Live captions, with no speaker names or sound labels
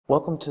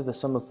Welcome to the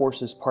Sum of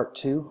Forces Part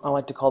 2. I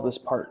like to call this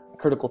part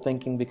critical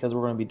thinking because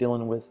we're going to be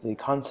dealing with the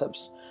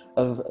concepts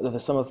of the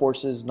sum of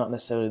forces, not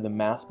necessarily the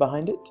math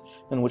behind it,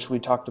 in which we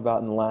talked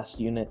about in the last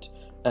unit,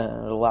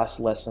 the last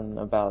lesson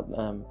about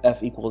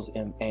F equals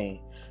ma.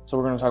 So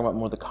we're going to talk about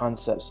more of the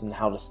concepts and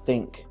how to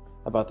think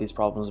about these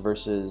problems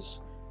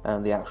versus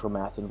the actual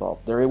math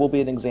involved. There will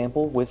be an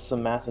example with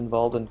some math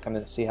involved and kind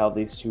of see how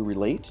these two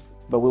relate,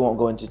 but we won't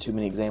go into too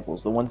many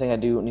examples. The one thing I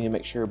do need to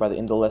make sure by the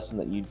end of the lesson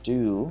that you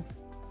do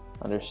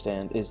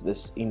understand is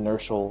this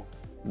inertial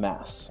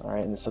mass, all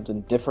right? And it's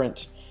something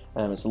different.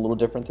 It's a little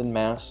different than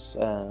mass,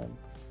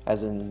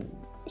 as in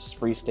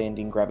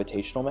freestanding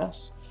gravitational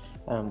mass.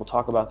 We'll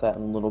talk about that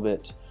in a little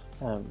bit,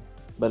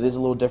 but it is a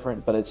little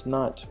different, but it's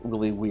not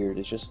really weird.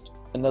 It's just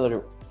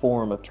another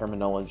form of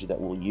terminology that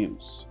we'll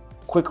use.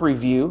 Quick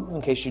review,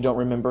 in case you don't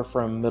remember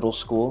from middle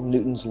school,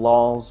 Newton's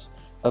laws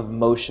of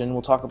motion.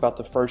 We'll talk about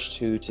the first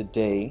two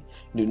today,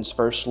 Newton's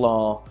first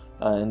law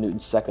and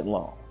Newton's second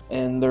law.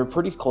 And they're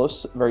pretty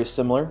close, very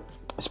similar.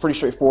 It's pretty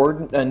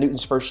straightforward.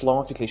 Newton's first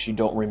law, in case you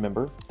don't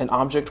remember, an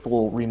object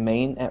will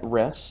remain at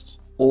rest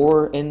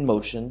or in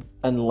motion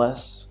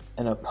unless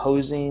an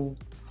opposing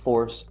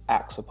force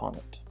acts upon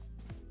it.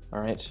 All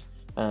right,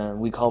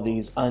 we call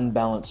these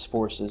unbalanced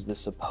forces,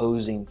 this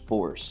opposing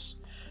force.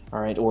 All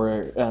right,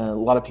 or a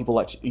lot of people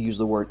like to use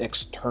the word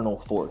external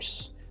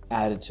force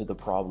added to the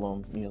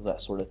problem, that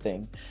sort of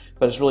thing.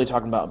 But it's really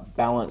talking about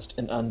balanced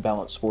and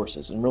unbalanced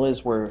forces, and really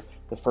is where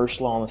the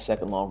first law and the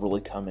second law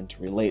really come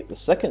into relate. The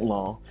second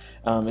law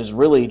is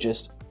really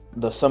just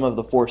the sum of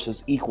the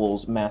forces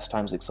equals mass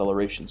times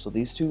acceleration. So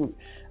these two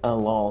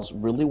laws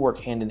really work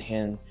hand in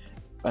hand.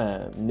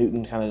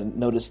 Newton kind of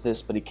noticed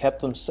this, but he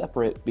kept them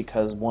separate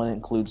because one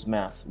includes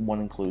math,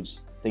 one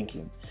includes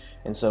thinking.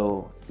 And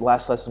so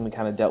last lesson we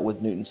kind of dealt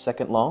with Newton's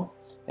second law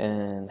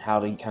and how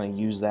to kind of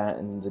use that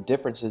and the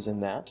differences in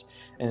that.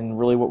 And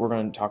really what we're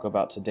going to talk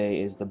about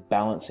today is the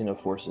balancing of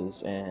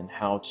forces and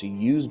how to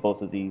use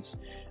both of these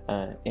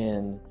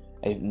in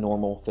a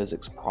normal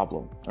physics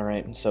problem. All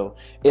right, and so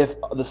if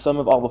the sum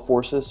of all the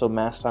forces, so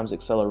mass times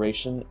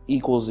acceleration,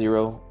 equals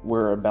 0,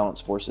 we're a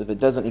balanced force. If it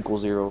doesn't equal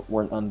 0,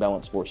 we're an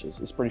unbalanced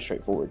forces. It's pretty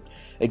straightforward.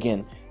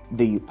 Again,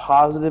 the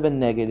positive and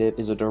negative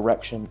is a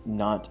direction,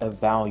 not a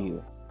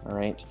value. All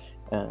right,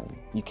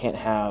 you can't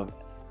have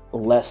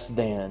less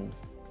than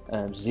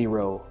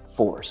 0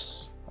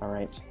 force. All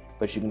right,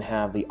 but you can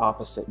have the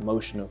opposite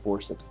motion of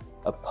force that's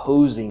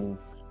opposing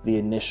the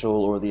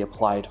initial or the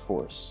applied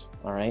force.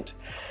 All right,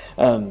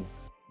 so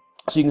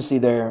you can see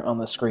there on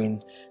the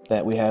screen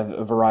that we have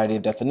a variety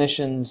of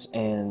definitions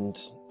and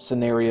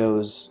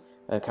scenarios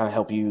that kind of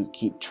help you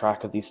keep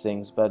track of these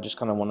things, but I just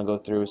kind of want to go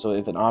through. So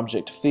if an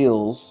object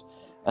feels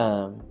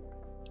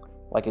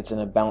like it's in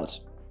a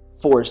balanced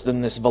force,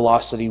 then this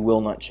velocity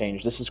will not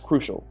change. This is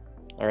crucial.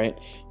 All right,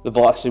 the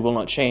velocity will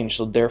not change,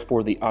 so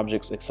therefore the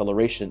object's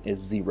acceleration is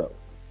 0.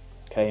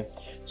 Okay,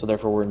 so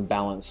therefore we're in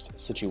balanced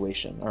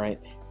situation. All right,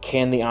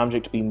 can the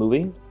object be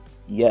moving?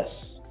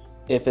 Yes,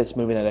 if it's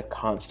moving at a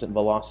constant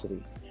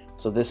velocity.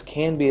 So this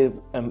can be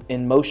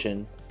in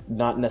motion,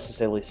 not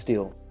necessarily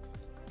still,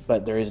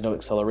 but there is no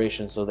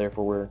acceleration, so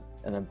therefore we're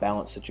in a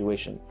balanced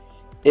situation.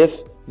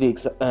 If the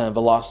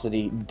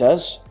velocity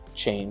does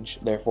change,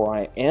 therefore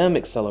I am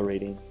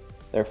accelerating,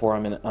 therefore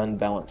I'm in an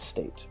unbalanced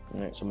state.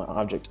 All right, so my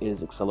object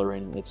is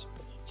accelerating, it's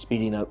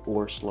speeding up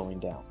or slowing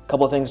down. A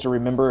couple of things to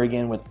remember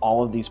again with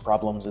all of these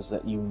problems is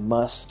that you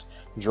must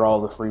draw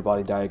the free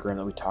body diagram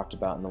that we talked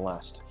about in the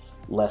last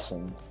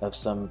lesson of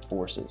some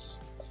forces.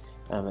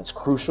 It's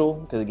crucial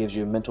because it gives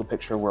you a mental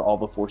picture where all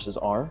the forces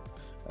are.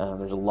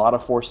 There's a lot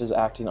of forces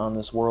acting on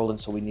this world,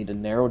 and so we need to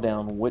narrow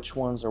down which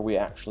ones are we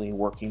actually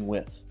working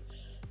with.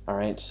 All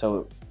right,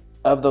 so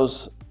of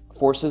those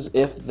forces,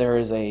 if there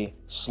is a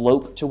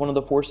slope to one of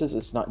the forces,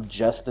 it's not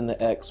just in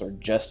the x or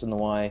just in the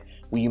y.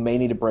 You may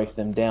need to break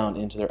them down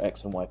into their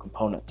x and y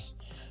components.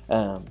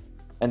 And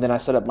then I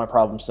set up my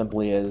problem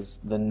simply as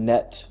the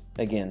net,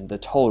 again, the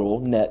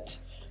total net,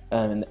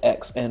 and the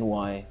x and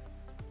y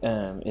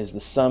is the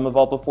sum of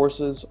all the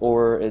forces,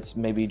 or it's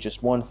maybe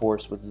just one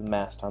force with the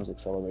mass times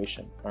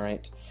acceleration. All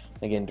right,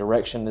 again,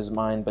 direction is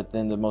mine, but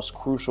then the most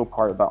crucial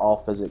part about all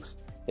physics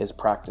is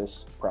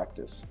practice,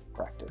 practice,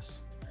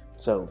 practice.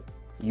 So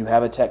you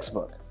have a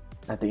textbook.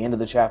 At the end of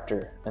the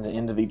chapter, at the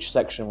end of each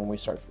section,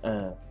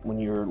 when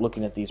you're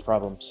looking at these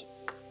problems,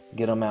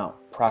 get them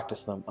out,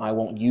 practice them. I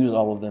won't use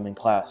all of them in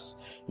class.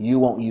 You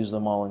won't use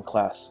them all in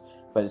class,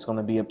 but it's going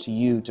to be up to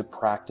you to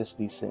practice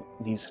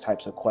these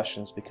types of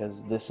questions,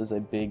 because this is a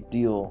big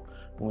deal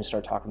when we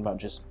start talking about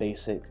just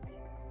basic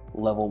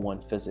level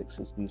 1 physics,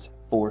 is these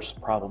force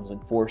problems,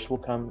 and force will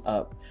come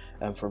up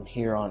from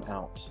here on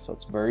out. So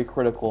it's very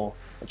critical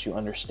that you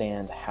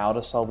understand how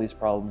to solve these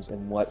problems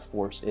and what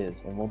force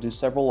is, and we'll do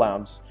several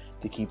labs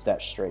to keep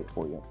that straight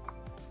for you.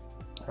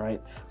 All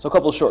right, so a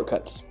couple of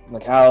shortcuts,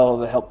 like how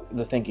to help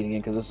the thinking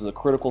again, because this is a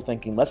critical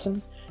thinking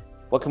lesson.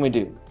 What can we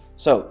do?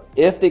 So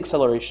if the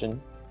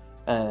acceleration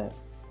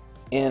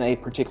in a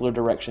particular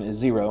direction is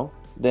 0,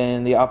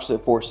 then the opposite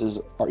forces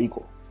are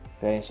equal.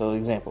 Okay, so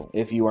example,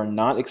 if you are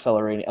not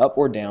accelerating up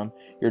or down,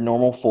 your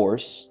normal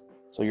force,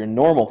 so your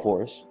normal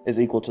force is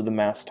equal to the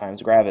mass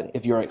times gravity.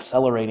 If you're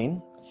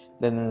accelerating,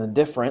 then the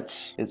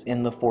difference is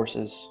in the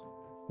forces,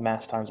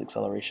 mass times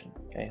acceleration.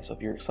 Okay, so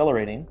if you're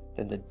accelerating,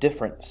 then the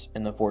difference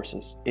in the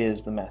forces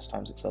is the mass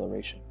times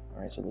acceleration.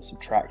 All right, so the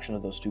subtraction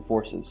of those two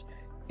forces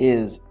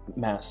is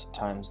mass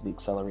times the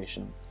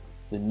acceleration,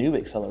 the new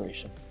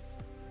acceleration.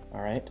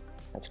 All right,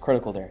 that's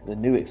critical there, the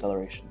new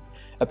acceleration.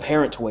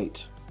 Apparent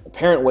weight.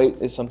 Apparent weight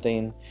is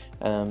something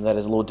that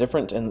is a little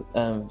different,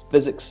 and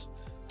physics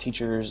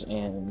teachers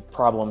and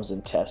problems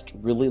and tests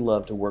really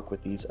love to work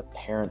with these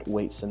apparent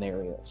weight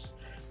scenarios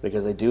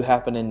because they do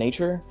happen in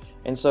nature,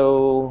 and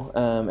so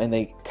and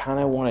they kind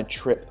of want to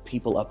trip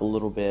people up a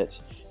little bit.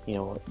 You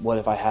know, what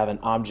if I have an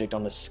object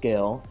on a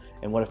scale,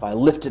 and what if I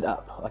lift it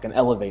up like an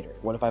elevator?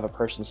 What if I have a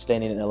person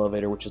standing in an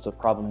elevator, which is a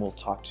problem we'll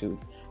talk to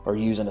or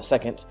use in a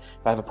second.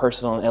 If I have a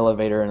person on an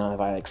elevator and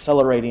if I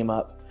accelerate him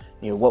up,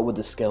 you know, what would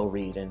the scale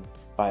read? And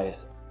if I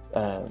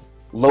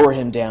lower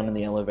him down in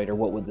the elevator,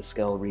 what would the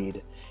scale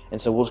read? And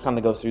so we'll just kind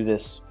of go through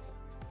this,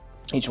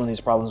 each one of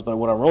these problems. But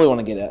what I really want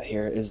to get at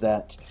here is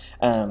that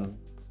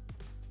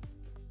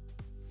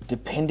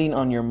depending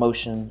on your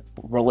motion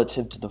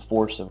relative to the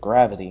force of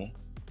gravity,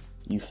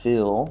 you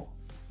feel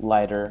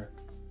lighter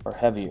or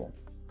heavier,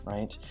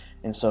 right?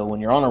 And so when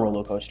you're on a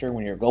roller coaster,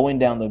 when you're going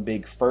down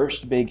the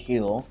first big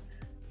hill,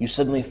 you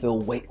suddenly feel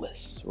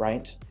weightless,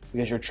 right?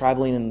 Because you're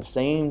traveling in the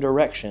same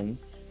direction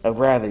of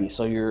gravity,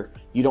 so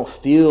you don't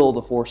feel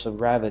the force of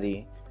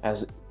gravity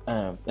as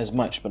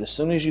much. But as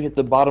soon as you hit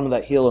the bottom of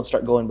that hill and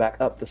start going back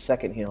up the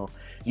second hill,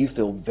 you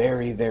feel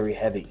very, very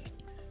heavy,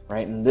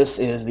 right? And this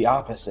is the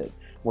opposite,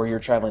 where you're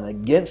traveling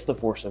against the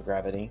force of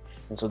gravity,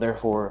 and so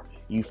therefore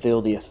you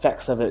feel the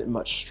effects of it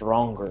much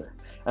stronger.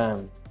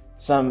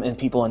 Some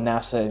people in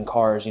NASA and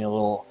cars, you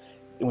know,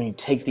 when you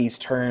take these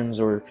turns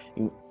or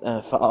you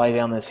fly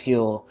down this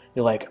hill,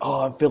 you're like,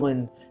 oh, I'm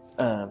feeling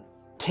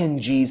 10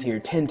 G's here,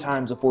 10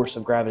 times the force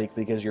of gravity,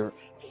 because you're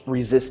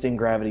resisting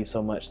gravity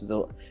so much.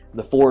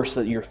 The force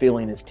that you're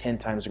feeling is 10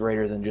 times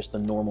greater than just the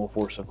normal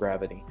force of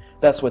gravity.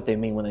 That's what they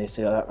mean when they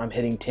say I'm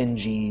hitting 10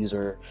 G's,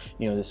 or,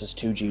 you know, this is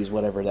 2 G's,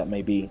 whatever that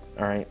may be.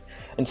 All right.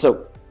 And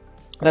so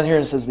down here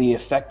it says the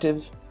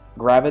effective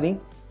gravity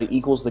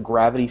equals the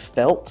gravity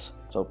felt.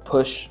 So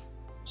push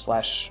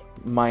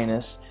 /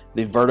 minus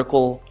the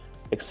vertical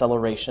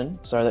acceleration.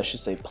 Sorry, that should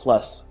say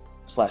plus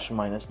 /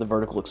 minus the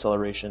vertical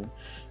acceleration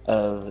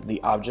of the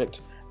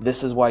object.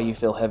 This is why you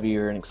feel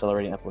heavier and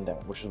accelerating up and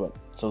down, which is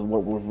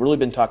what we've really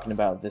been talking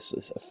about. This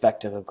is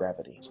effective of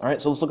gravity. All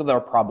right, so let's look at our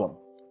problem.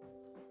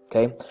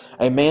 Okay,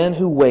 a man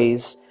who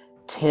weighs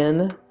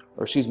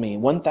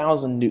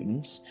 1,000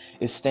 newtons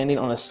is standing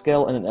on a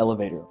scale in an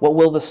elevator. What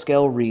will the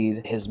scale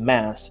read his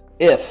mass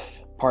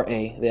if, part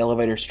A, the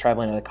elevator is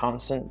traveling at a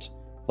constant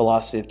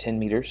velocity of 10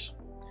 meters,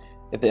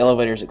 if the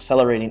elevator is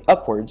accelerating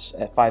upwards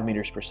at 5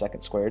 meters per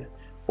second squared,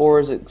 or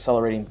is it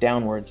accelerating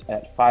downwards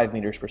at 5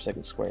 meters per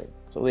second squared?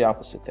 So the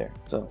opposite there.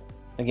 So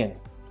again,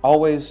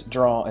 always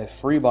draw a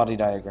free body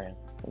diagram.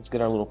 Let's get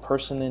our little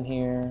person in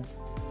here.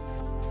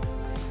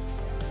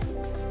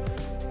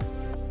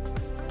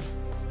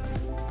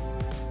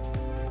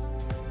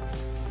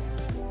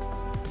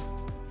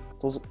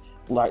 So let's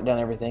write down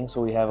everything.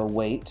 So we have a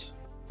weight.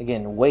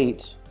 Again,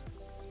 weight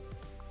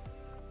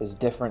is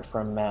different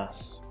from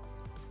mass.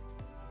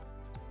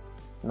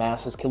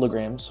 Mass is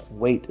kilograms,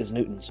 weight is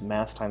newtons,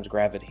 mass times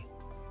gravity.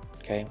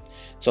 Okay,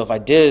 so if I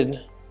did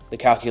the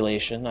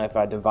calculation, if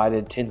I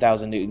divided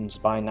 10,000 newtons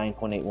by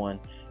 9.81,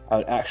 I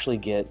would actually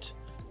get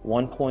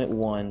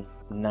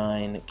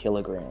 1.19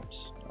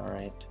 kilograms. All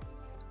right,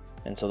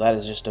 and so that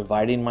is just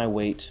dividing my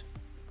weight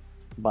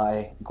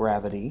by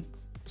gravity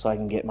so I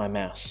can get my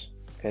mass.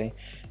 Okay,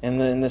 and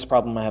then in this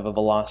problem I have a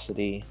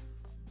velocity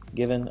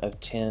given of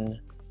 10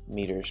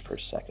 meters per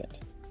second.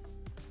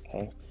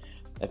 Okay.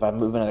 If I'm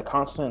moving at a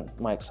constant,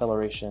 my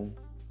acceleration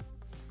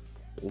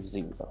is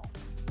 0.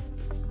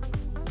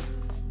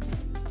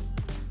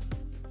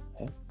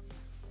 Okay.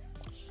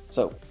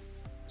 So,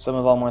 sum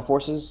of all my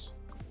forces,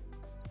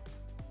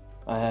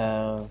 I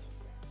have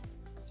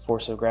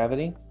force of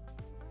gravity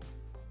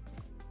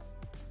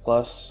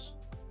plus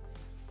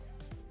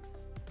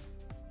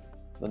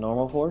the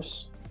normal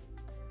force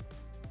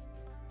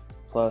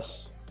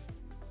plus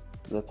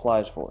the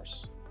applied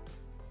force.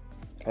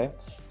 Okay,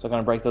 so I'm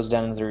going to break those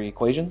down into their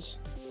equations.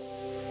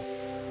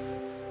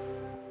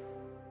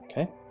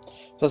 Okay,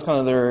 so that's kind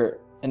of their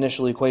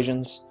initial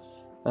equations,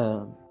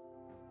 and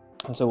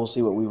so we'll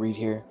see what we read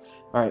here.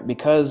 All right,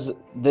 because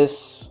the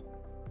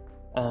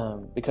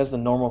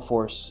normal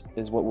force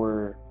is what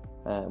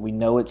we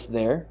know it's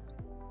there,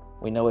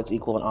 we know it's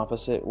equal and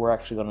opposite, we're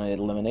actually going to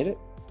eliminate it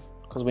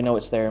because we know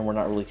it's there and we're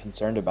not really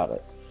concerned about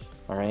it.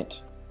 All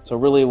right, so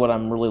really what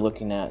I'm really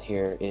looking at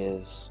here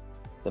is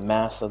the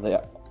mass of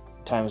the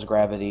times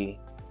gravity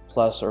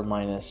plus or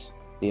minus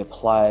the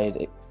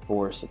applied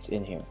force that's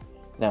in here.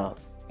 Now,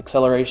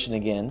 acceleration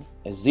again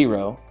is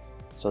 0,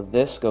 so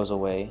this goes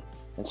away,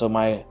 and so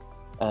my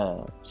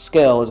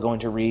scale is going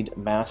to read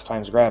mass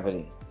times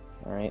gravity.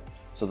 All right,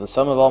 So the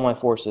sum of all my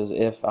forces,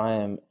 if I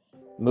am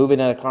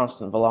moving at a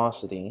constant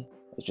velocity,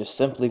 is just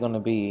simply going to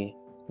be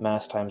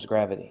mass times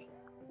gravity.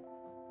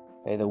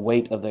 Okay, the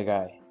weight of the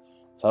guy.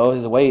 So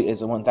his weight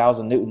is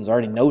 1,000 newtons. I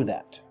already know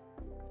that.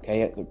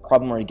 Okay, the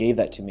problem already gave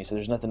that to me, so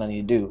there's nothing I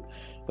need to do.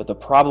 But the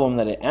problem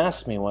that it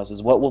asked me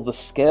is what will the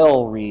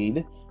scale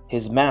read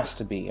his mass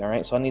to be? All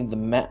right, so I need the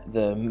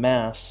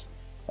mass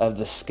of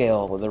the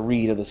scale, or the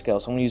read of the scale.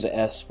 So I'm going to use an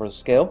S for the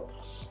scale.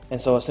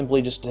 And so I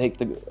simply just take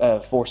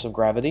the force of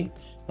gravity,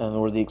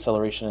 or the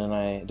acceleration, and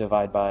I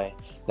divide by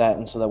that,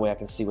 and so that way I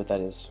can see what that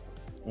is.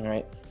 All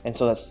right, and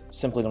so that's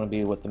simply going to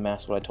be what the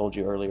mass, what I told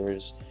you earlier,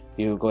 is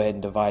you go ahead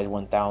and divide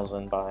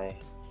 1,000 by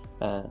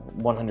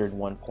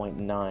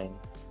 101.9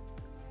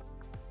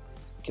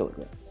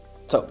 kilogram.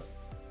 So,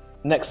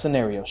 next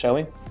scenario, shall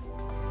we?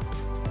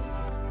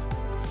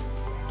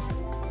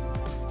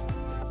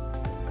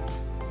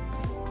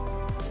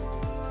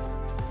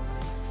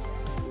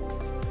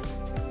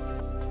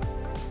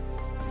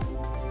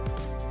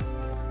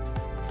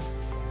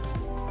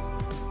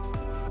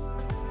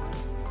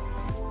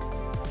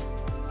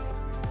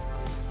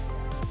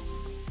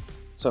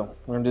 So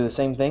we're going to do the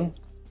same thing,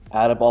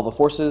 add up all the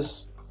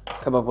forces,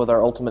 come up with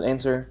our ultimate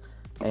answer,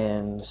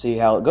 and see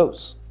how it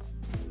goes.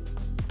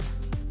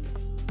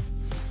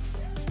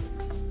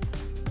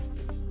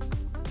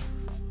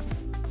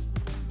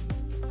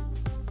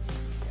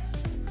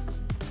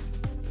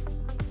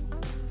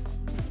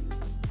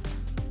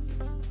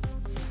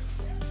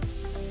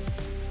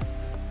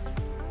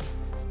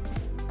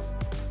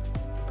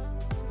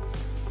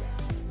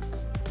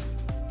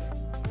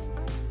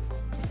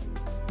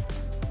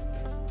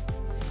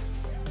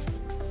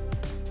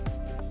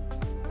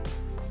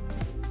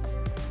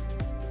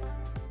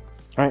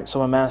 Alright, so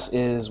my mass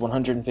is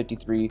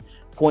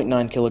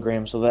 153.9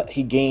 kilograms, so that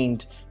he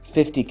gained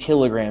 50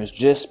 kilograms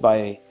just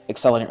by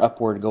accelerating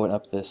upward going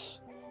up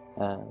this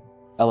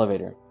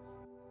elevator.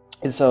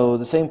 And so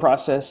the same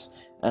process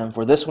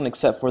for this one,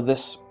 except for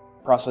this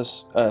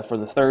process for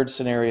the third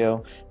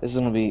scenario, this is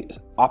going to be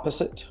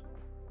opposite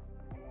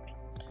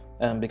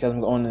because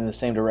I'm going in the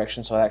same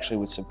direction, so I actually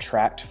would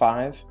subtract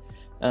 5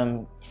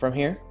 from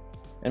here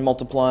and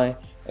multiply,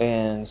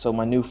 and so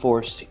my new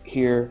force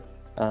here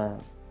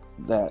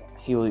that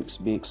he will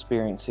be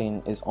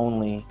experiencing is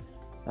only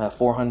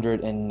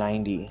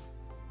 490.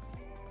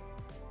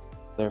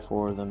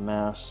 Therefore, the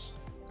mass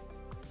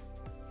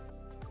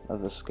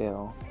of the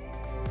scale.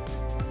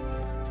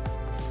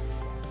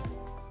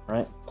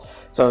 Right?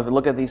 So if you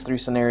look at these three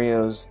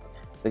scenarios,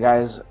 the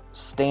guy's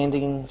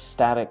standing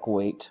static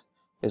weight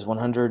is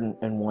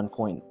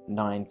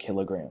 101.9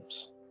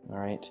 kilograms. All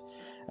right?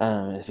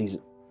 If he's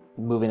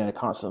moving at a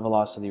constant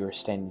velocity or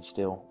standing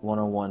still,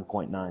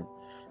 101.9.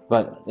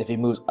 But if he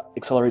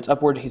accelerates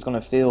upward, he's going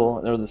to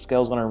feel, or the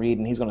scale's going to read,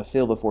 and he's going to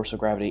feel the force of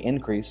gravity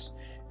increase,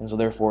 and so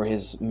therefore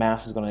his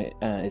mass is going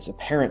to, its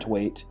apparent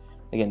weight,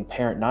 again,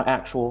 apparent, not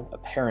actual,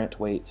 apparent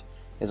weight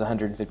is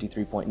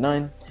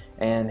 153.9,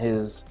 and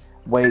his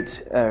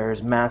weight, or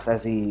his mass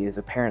his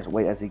apparent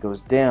weight as he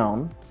goes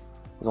down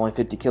is only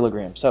 50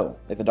 kilograms. So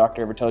if a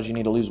doctor ever tells you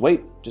need to lose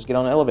weight, just get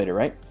on an elevator,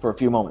 right, for a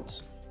few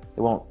moments. It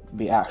won't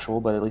be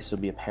actual, but at least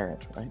it'll be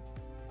apparent, right?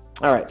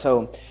 All right,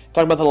 so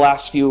talking about the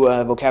last few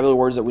vocabulary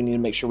words that we need to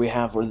make sure we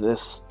have for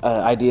this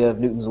idea of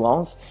Newton's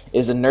laws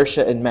is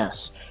inertia and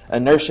mass.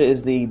 Inertia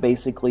is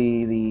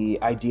basically the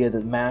idea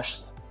that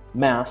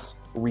mass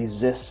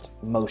resists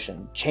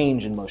motion,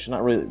 change in motion,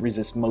 not really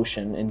resist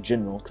motion in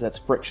general because that's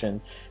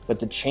friction, but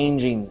the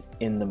changing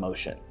in the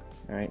motion.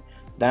 All right,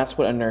 that's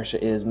what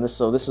inertia is, and this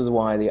is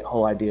why the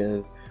whole idea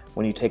of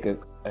when you take a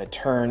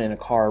turn in a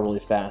car really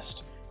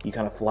fast, you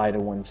kind of fly to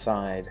one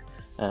side,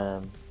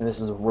 and this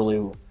is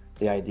really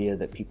the idea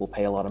that people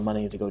pay a lot of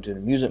money to go to an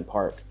amusement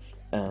park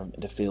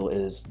to feel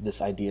is this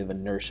idea of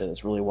inertia.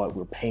 That's really what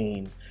we're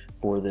paying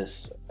for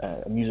this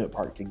amusement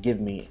park to give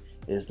me,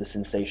 is the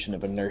sensation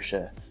of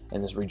inertia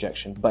and this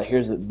rejection. But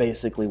here's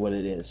basically what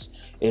it is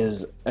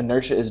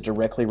inertia is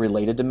directly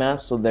related to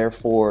mass, so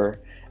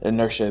therefore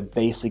inertia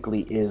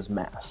basically is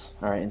mass.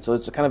 All right, and so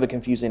it's kind of a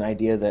confusing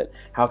idea that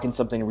how can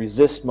something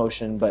resist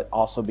motion but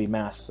also be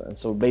mass? And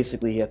so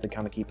basically you have to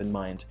kind of keep in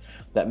mind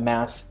that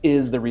mass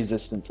is the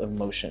resistance of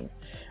motion.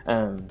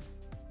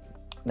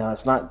 Now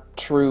it's not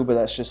true, but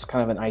that's just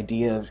kind of an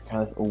idea,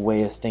 kind of a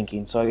way of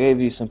thinking. So I gave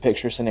you some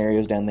picture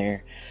scenarios down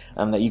there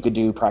that you could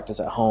do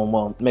practice at home.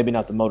 Well, maybe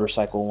not the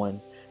motorcycle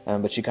one,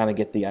 but you kind of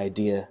get the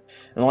idea.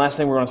 And the last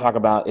thing we're going to talk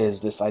about is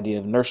this idea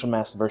of inertial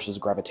mass versus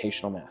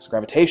gravitational mass.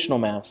 Gravitational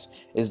mass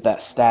is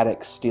that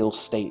static, still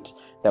state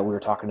that we were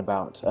talking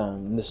about.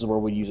 This is where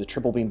we use a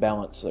triple beam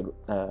balance,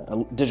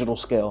 a digital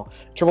scale.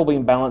 Triple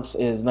beam balance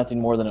is nothing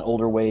more than an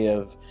older way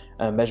of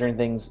measuring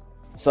things.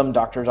 Some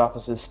doctors'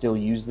 offices still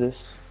use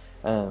this.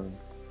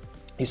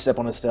 You step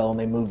on a scale and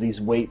they move these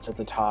weights at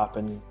the top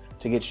and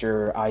to get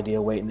your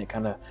ideal weight, and it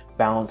kind of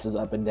balances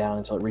up and down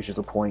until it reaches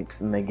a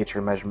point, and they get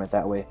your measurement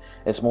that way.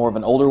 It's more of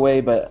an older way,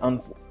 but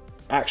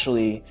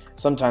actually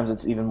sometimes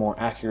it's even more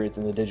accurate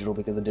than the digital,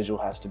 because the digital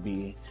has to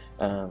be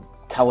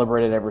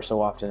calibrated ever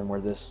so often,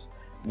 where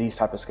these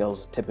type of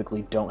scales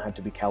typically don't have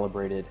to be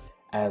calibrated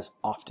as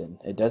often.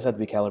 It does have to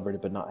be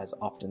calibrated, but not as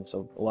often.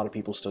 So a lot of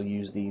people still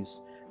use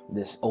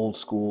this old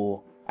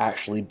school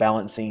actually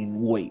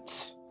balancing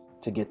weights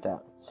to get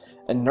that.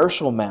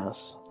 Inertial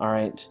mass, all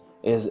right,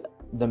 is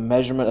the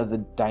measurement of the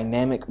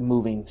dynamic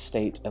moving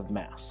state of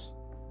mass.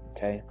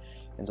 Okay,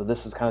 and so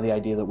this is kind of the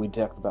idea that we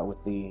talked about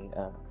with the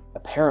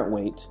apparent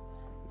weight.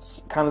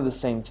 It's kind of the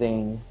same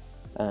thing,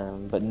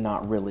 but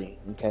not really.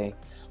 Okay.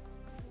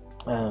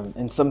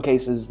 In some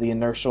cases, the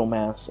inertial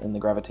mass and the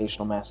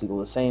gravitational mass equal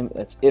the same.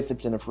 That's if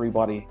it's in a free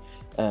body,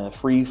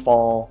 free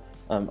fall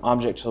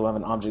object. So we have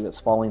an object that's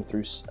falling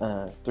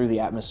through the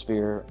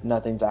atmosphere.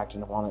 Nothing's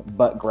acting upon it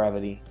but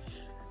gravity.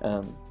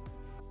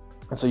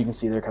 And so you can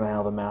see there kind of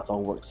how the math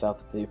all works out,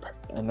 that the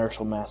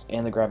inertial mass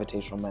and the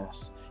gravitational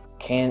mass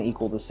can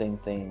equal the same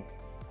thing,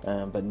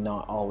 but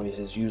not always.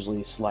 Is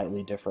usually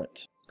slightly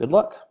different. Good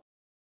luck.